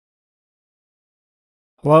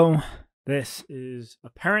Hello, this is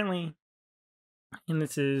apparently, and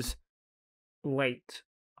this is late.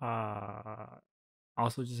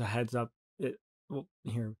 Also just a heads up. Well,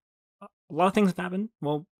 here, a lot of things have happened.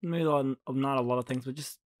 Well, maybe not a lot of things, but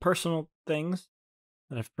just personal things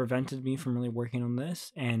that have prevented me from really working on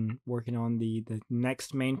this and working on the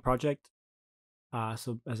next main project.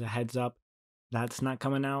 So as a heads up, that's not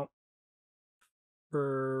coming out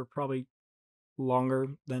for probably longer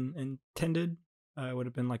than intended. It would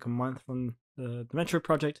have been like a month from the Metroid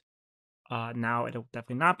project. Now it'll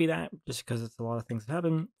definitely not be that, just because it's a lot of things that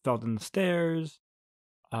happened. Fell down the stairs.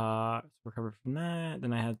 Recovered from that.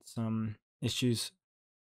 Then I had some issues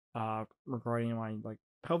regarding my like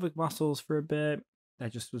pelvic muscles for a bit.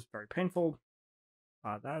 That just was very painful.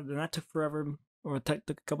 That took forever, or it took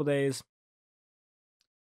a couple days.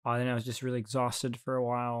 Then I was just really exhausted for a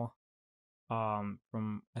while.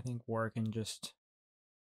 From I think work and just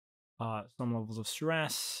some levels of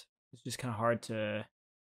stress. It's just kind of hard to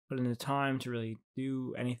put in the time to really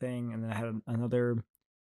do anything. And then I had another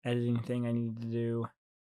editing thing I needed to do.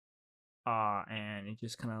 And it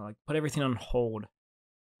just kind of like put everything on hold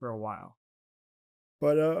for a while.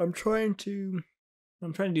 But I'm trying to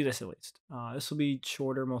do this at least. This will be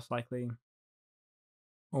shorter, most likely,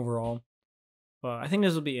 overall. But I think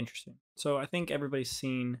this will be interesting. So I think everybody's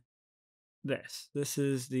seen this. This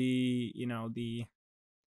is the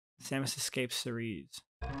Samus Escape Ceres.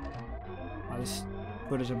 This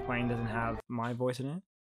footage I'm playing doesn't have my voice in it.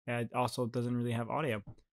 And it also doesn't really have audio.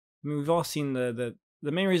 I mean, we've all seen the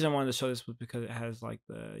main reason I wanted to show this was because it has like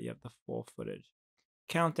the full footage,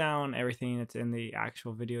 countdown, everything that's in the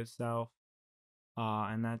actual video itself,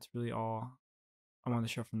 and that's really all I wanted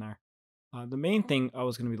to show from there. The main thing I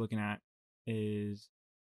was going to be looking at is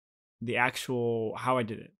the actual how I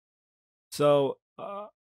did it. So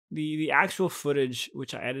the actual footage,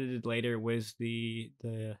 which I edited later, was the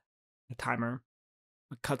timer.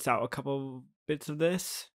 It cuts out a couple bits of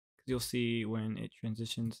this because you'll see when it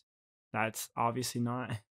transitions. That's obviously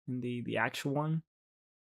not in the actual one.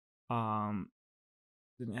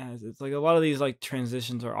 It's like a lot of these like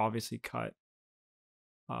transitions are obviously cut.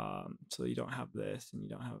 So you don't have this, and you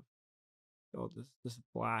don't have this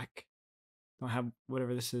black. Don't have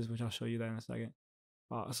whatever this is, which I'll show you that in a second.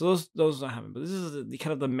 So those don't happen, but this is the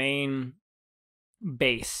kind of the main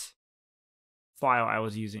base file I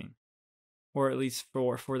was using, or at least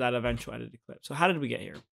for that eventual edited clip. So how did we get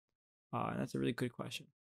here? That's a really good question.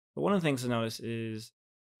 But one of the things to notice is,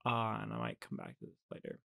 and I might come back to this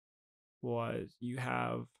later, was you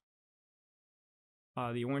have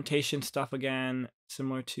the orientation stuff again,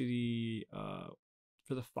 similar to the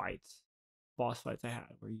for the boss fights I had,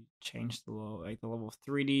 where you change the level of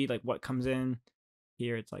 3D, like what comes in.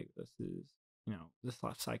 Here it's like this is, this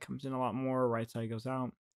left side comes in a lot more, right side goes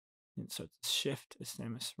out. And so it's shift as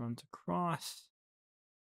Samus runs across.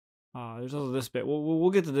 There's also this bit. We'll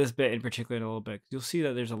get to this bit in particular in a little bit. You'll see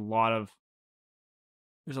that there's a lot of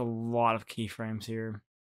keyframes here.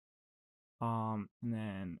 And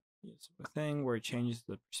then it's a thing where it changes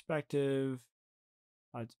the perspective.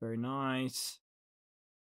 It's very nice.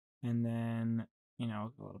 And then a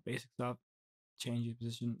lot of basic stuff. Change your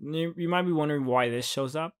position. You might be wondering why this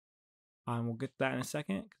shows up. We'll get to that in a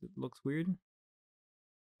second because it looks weird.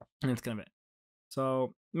 And it's kind of it.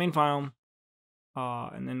 So main file.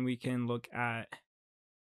 And then we can look at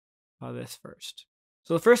this first.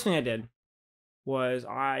 So the first thing I did was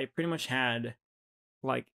I pretty much had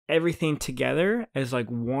like everything together as like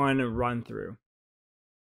one run through.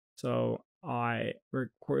 So I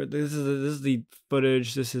record this is the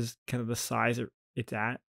footage. This is kind of the size it's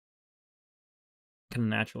at, kind of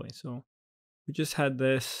naturally. So we just had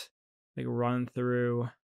this like run through,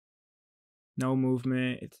 no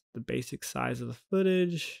movement. It's the basic size of the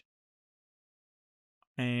footage,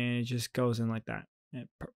 and it just goes in like that. And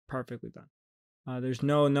perfectly done. There's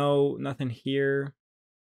nothing here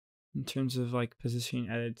in terms of like positioning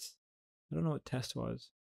edits. I don't know what test was.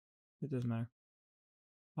 It doesn't matter.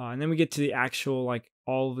 And then we get to the actual like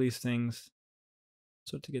all of these things.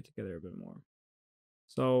 So to get together a bit more.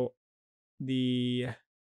 So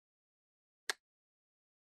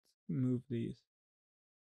move these.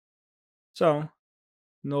 So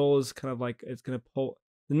null is kind of like it's gonna pull.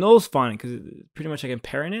 The null's fine because it's pretty much like I'm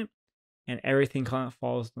pairing it, and everything kind of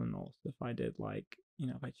follows the null. So if I did like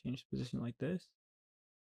if I change position like this,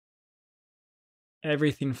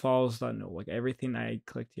 everything follows that null. Like everything I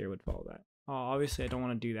clicked here would follow that. Obviously I don't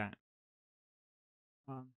want to do that.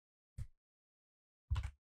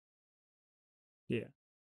 Yeah.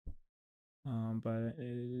 But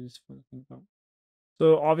it is fun to think about.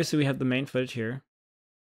 So obviously we have the main footage here.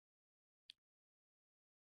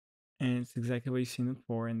 and it's exactly what you've seen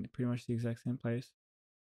before, and pretty much the exact same place.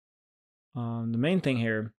 The main thing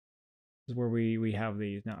here is where we have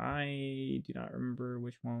these. Now I do not remember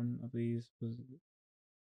which one of these was.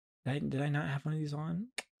 Did I not have one of these on?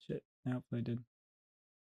 Shit. I hope I did.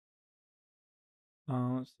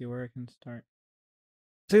 Let's see where I can start.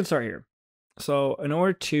 So I can start here. So in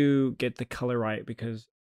order to get the color right, because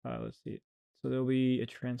let's see. So there'll be a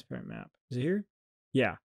transparent map. Is it here?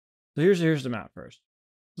 Yeah. So here's the map first.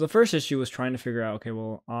 So the first issue was trying to figure out, okay,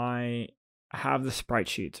 well, I have the sprite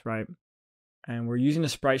sheets, right? And we're using the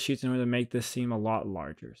sprite sheets in order to make this seem a lot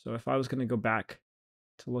larger. So if I was going to go back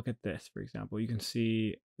to look at this, for example, you can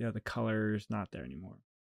see, the color's not there anymore.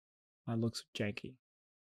 It looks janky,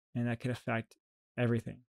 and that could affect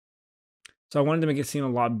everything. So I wanted to make it seem a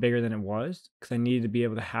lot bigger than it was, because I needed to be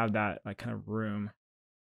able to have that like kind of room,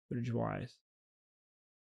 footage-wise.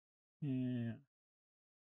 Yeah.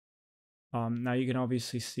 Now you can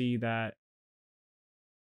obviously see that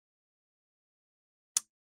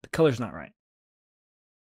the color's not right.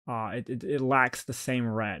 It lacks the same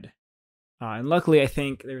red. And luckily, I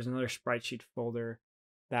think there's another sprite sheet folder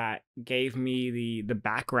that gave me the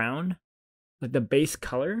background, like the base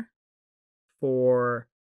color for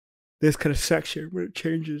this kind of section when it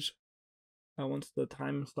changes. Once the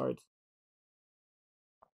time starts,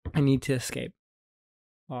 I need to escape.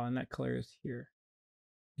 And that color is here.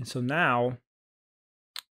 And so now,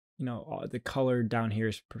 the color down here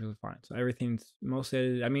is perfectly fine. So everything's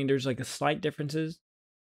mostly, I mean, there's like a slight differences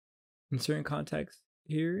in certain contexts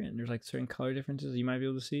here, and there's like certain color differences you might be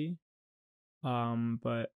able to see.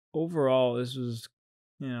 But overall, this was,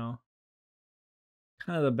 kind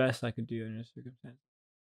of the best I could do in this circumstance.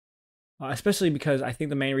 Especially because I think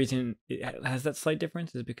the main reason it has that slight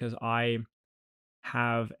difference is because I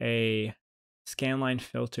have a scanline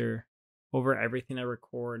filter over everything I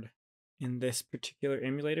record in this particular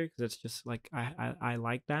emulator, because it's just like I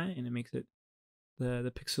like that, and it makes it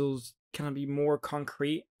the pixels kind of be more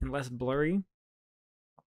concrete and less blurry,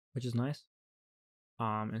 which is nice.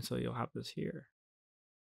 And so you'll have this here,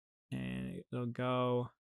 and it'll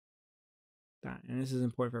go that, and this is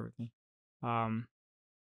important for everything.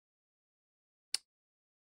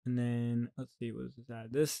 And then let's see, what does this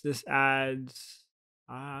add? This adds,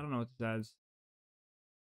 I don't know what this adds.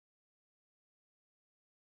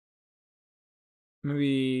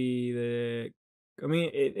 Maybe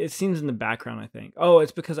it seems in the background, I think. Oh,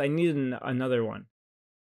 it's because I needed another one.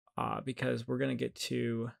 Because we're gonna get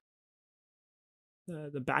to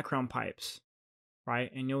the background pipes,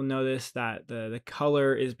 right? And you'll notice that the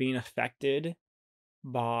color is being affected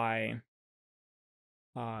by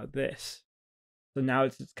this. So now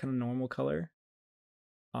it's kind of normal color.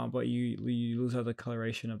 But you lose out the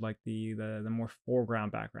coloration of like the more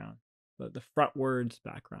foreground background, the frontwards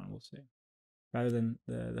background, we'll say, rather than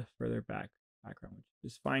the further background,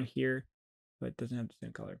 which is fine here, but it doesn't have the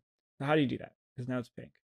same color. So how do you do that? Because now it's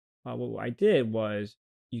pink. What I did was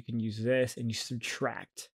you can use this and you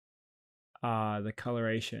subtract the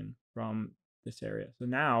coloration from this area. So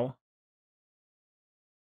now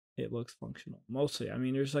it looks functional mostly. I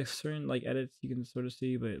mean, there's like certain like edits you can sort of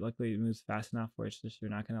see, but luckily it moves fast enough where it's just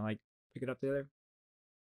you're not gonna like pick it up together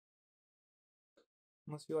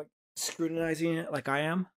unless you're like scrutinizing it like I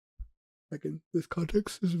am, like in this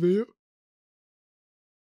context, this video.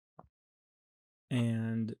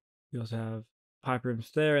 And we also have pipe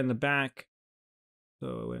rims there in the back,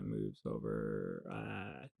 so it moves over.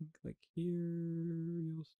 I think like here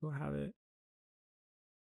you'll still have it.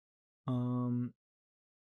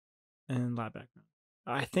 And lab background.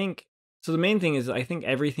 I think so. The main thing is I think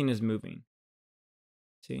everything is moving.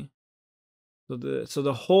 See, so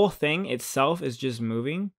the whole thing itself is just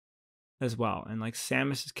moving as well, and like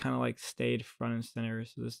Samus is kind of like stayed front and center.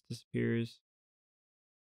 So this disappears.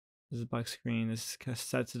 This is a black screen. This kind of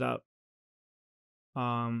sets it up.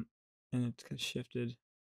 And it's kind of shifted.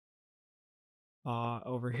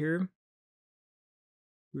 Over here,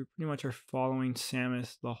 we pretty much are following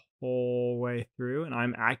Samus the whole way through, and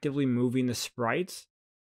I'm actively moving the sprites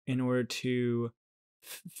in order to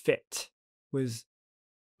fit with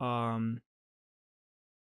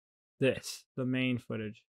this, the main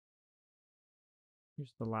footage.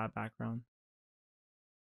 Here's the lab background.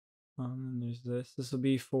 And there's this. This will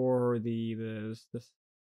be for this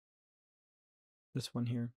one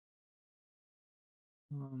here.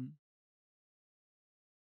 You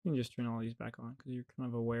can just turn all these back on because you're kind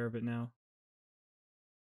of aware of it now.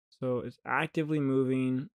 So it's actively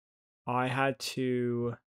moving. I had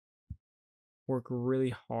to work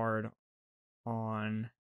really hard on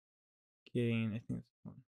getting, I think it's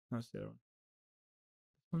one. No, it's the other one.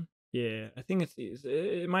 This one? Yeah, I think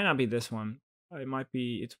it might not be this one. it might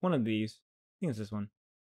be, it's one of these. I think it's this one,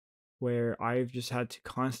 where I've just had to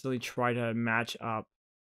constantly try to match up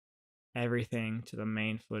everything to the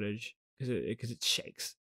main footage because it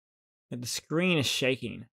shakes. And the screen is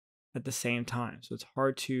shaking at the same time, so it's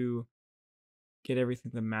hard to get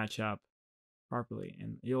everything to match up properly.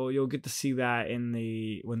 And you'll get to see that in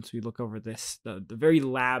the once we look over this the very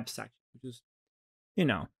lab section, which is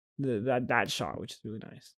that shot, which is really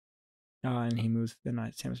nice. And he moves, then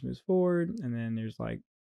Samus moves forward, and then there's like,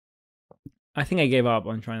 I think I gave up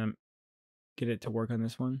on trying to get it to work on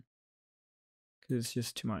this one because it's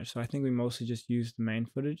just too much. So I think we mostly just used the main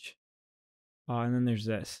footage. And then there's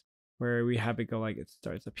this where we have it go like it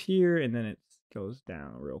starts up here and then it goes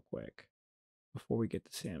down real quick before we get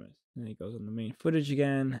to Samus. And then it goes on the main footage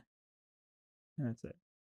again, and that's it.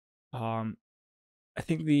 I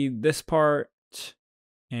think this part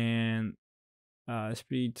and it's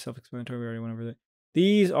pretty self-explanatory. We already went over that.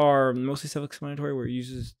 These are mostly self-explanatory, where it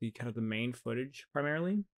uses the kind of the main footage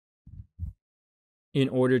primarily in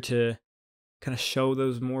order to kind of show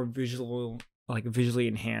those more visually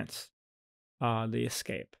enhance the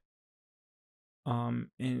escape. And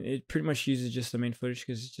it pretty much uses just the main footage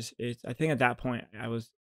because it's I think at that point and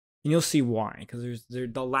you'll see why, because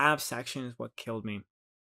the lab section is what killed me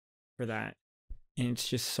for that, and it's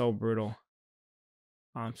just so brutal.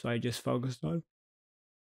 So I just focused on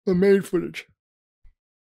the main footage.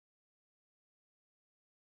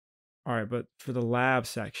 All right, but for the lab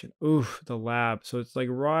section, oof, the lab. So it's like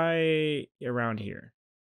right around here.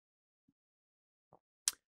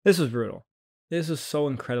 This was brutal. This was so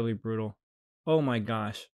incredibly brutal. Oh my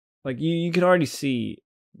gosh. Like you can already see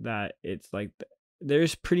that it's like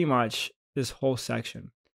there's pretty much this whole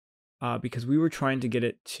section. Because we were trying to get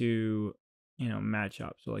it to, match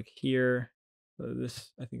up. So like here,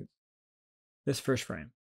 this, I think this first frame.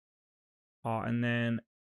 And then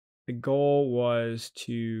the goal was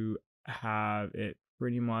to have it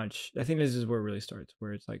pretty much, I think this is where it really starts,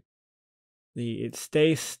 where it's like it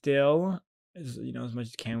stays still as as much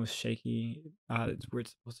as it can with shaky. It's where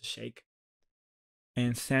it's supposed to shake.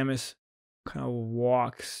 And Samus kind of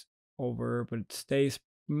walks over, but it stays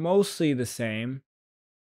mostly the same.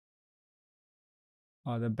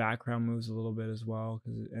 The background moves a little bit as well,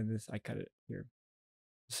 I cut it here.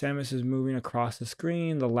 Samus is moving across the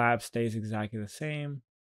screen. The lab stays exactly the same.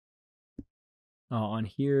 On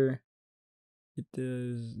here, it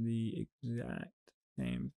does the exact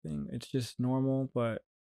same thing. It's just normal, but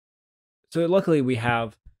so luckily we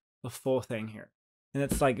have the full thing here, and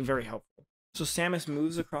it's like very helpful. So Samus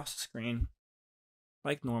moves across the screen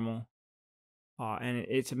like normal, and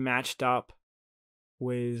it's matched up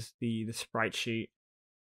with the sprite sheet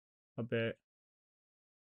a bit.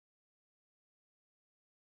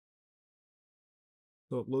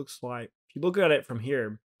 So it looks like, if you look at it from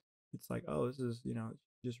here, it's like, oh, this is,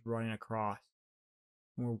 just running across.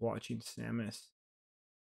 And we're watching Samus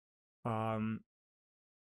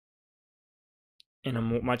in a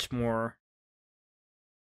much more,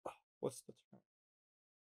 what's the term?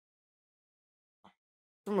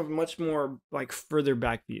 From a much more like further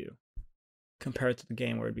back view compared to the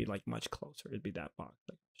game where it'd be like much closer. It'd be that box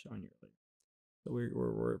like I'm showing you earlier. So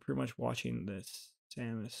we're pretty much watching this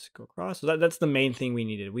Samus go across. So that's the main thing we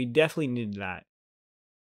needed. We definitely needed that.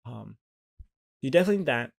 You definitely need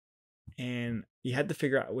that, and we had to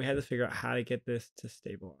figure out how to get this to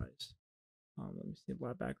stabilize. Let me see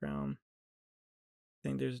black background. I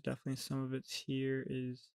think there's definitely some of it here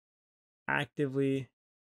is actively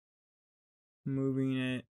moving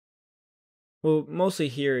it. Well, mostly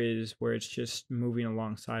here is where it's just moving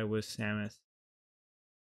alongside with Samus.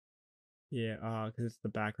 Yeah, because it's the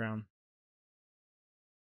background.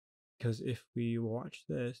 Because if we watch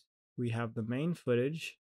this, we have the main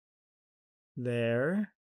footage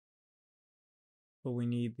there, but we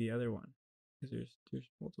need the other one because there's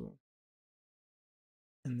multiple.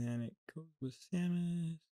 And then it goes with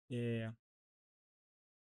Samus. Yeah.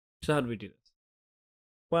 So how do we do this?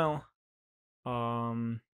 Well, it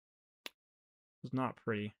was not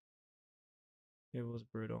pretty. It was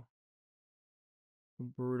brutal.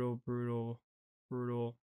 Brutal.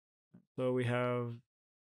 So we have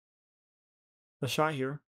the shot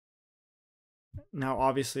here. Now,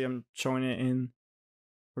 obviously, I'm showing it in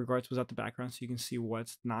regards without the background, so you can see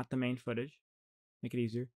what's not the main footage. Make it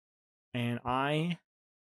easier. And I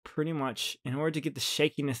pretty much, in order to get the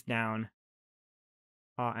shakiness down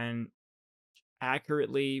and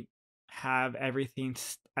accurately have everything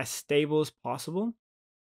as stable as possible.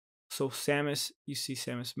 So Samus, you see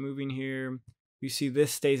Samus moving here. You see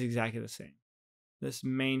this stays exactly the same. This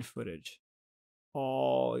main footage,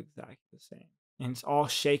 all exactly the same. and it's all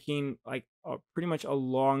shaking like pretty much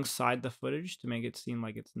alongside the footage to make it seem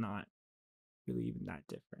like it's not really even that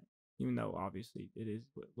different, even though obviously it is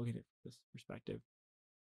looking at this perspective.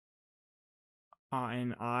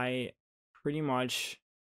 And I pretty much,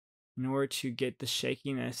 in order to get the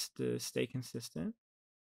shakiness to stay consistent,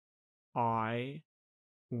 I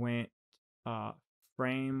went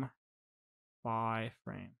frame by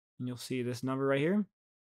frame. And you'll see this number right here,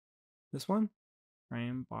 this one,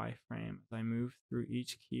 frame by frame. As I move through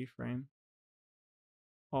each keyframe,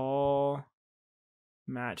 all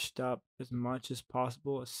matched up as much as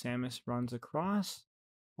possible as Samus runs across,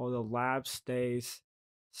 while the lab stays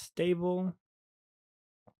stable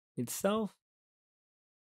itself.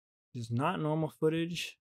 This is not normal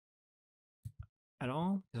footage at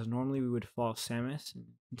all, because normally we would follow Samus in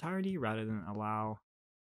entirety rather than allow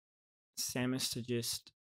Samus to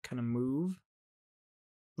just kind of move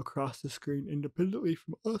across the screen independently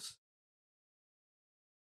from us.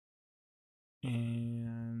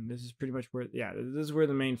 And this is pretty much where, yeah, this is where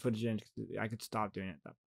the main footage ends. I could stop doing it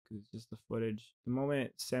though, because it's just the footage. The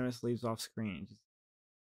moment Samus leaves off screen, it just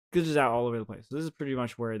glitches out all over the place. So this is pretty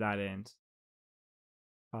much where that ends.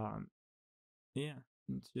 Yeah,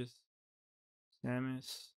 it's just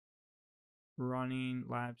Samus running,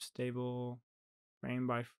 lab stable, frame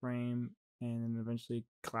by frame, and then eventually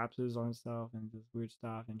collapses on itself and does weird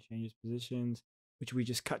stuff and changes positions, which we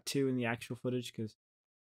just cut to in the actual footage because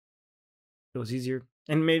it was easier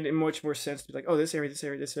and made it much more sense to be like, oh, this area, this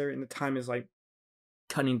area, this area, and the time is like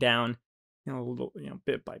cutting down, a little,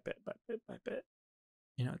 bit by bit by bit by bit,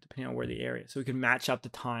 depending on where the area. So we can match up the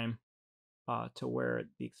time to where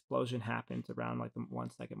the explosion happens around like the 1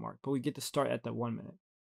 second mark, but we get to start at the 1 minute,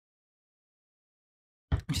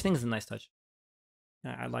 which I think is a nice touch.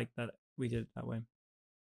 I like that we did it that way.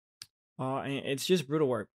 And it's just brutal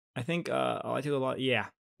work. I think I took a lot. Yeah,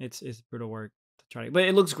 it's brutal work to try to, but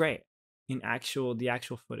it looks great in the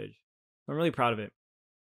actual footage. I'm really proud of it.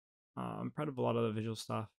 I'm proud of a lot of the visual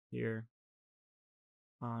stuff here.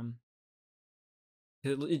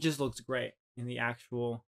 It just looks great in the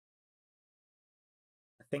actual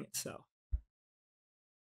thing itself,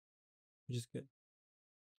 which is good.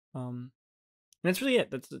 And that's really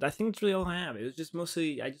it. I think that's really all I have. It was just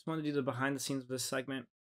mostly, I just wanted to do the behind the scenes of this segment,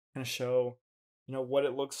 kind of show, what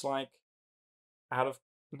it looks like out of,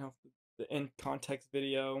 the in context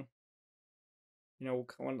video, all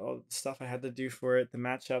the stuff I had to do for it, the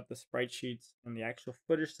match up the sprite sheets and the actual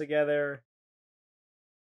footage together,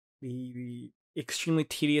 the extremely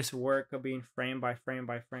tedious work of being frame by frame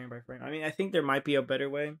by frame by frame. I mean, I think there might be a better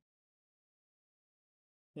way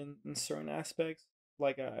in certain aspects,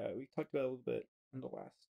 like we talked about a little bit in the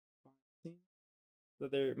last scene,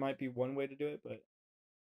 that there might be one way to do it, but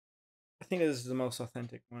I think this is the most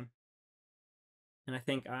authentic one, and I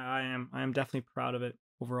think I am definitely proud of it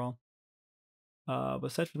overall. But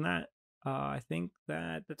aside from that, I think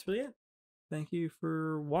that's really it. Thank you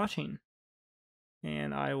for watching,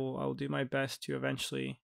 and I will do my best to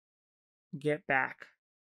eventually get back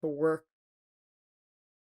to work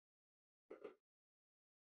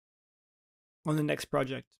on the next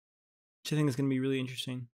project, which I think is going to be really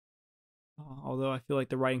interesting. Although I feel like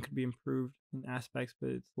the writing could be improved in aspects, but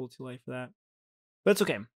it's a little too late for that. But it's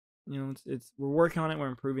okay. It's we're working on it. We're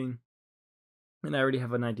improving, and I already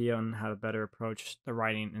have an idea on how to better approach the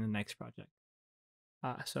writing in the next project.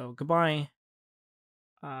 So goodbye.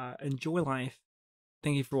 Enjoy life.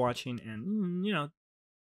 Thank you for watching, and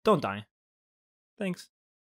don't die. Thanks.